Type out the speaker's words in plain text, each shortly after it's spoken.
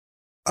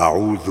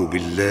أعوذ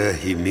بالله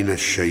من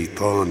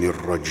الشيطان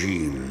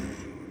الرجيم.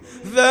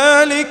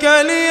 ذلك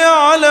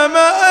ليعلم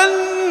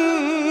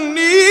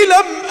أني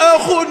لم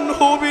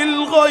أخنه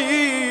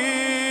بالغيب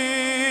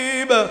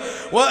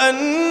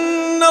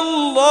وأن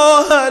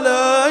الله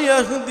لا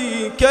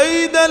يهدي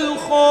كيد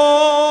الخائنين.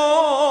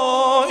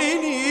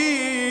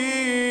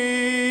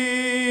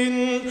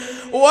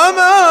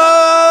 وما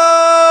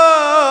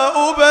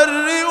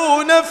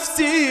أبرئ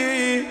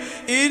نفسي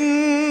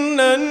إن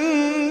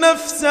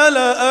النفس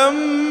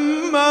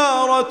لأمارة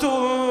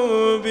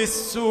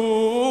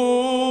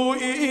بالسوء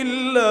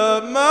إلا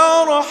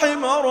ما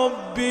رحم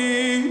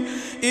ربي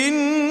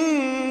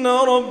إن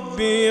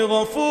ربي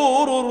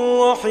غفور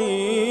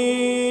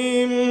رحيم.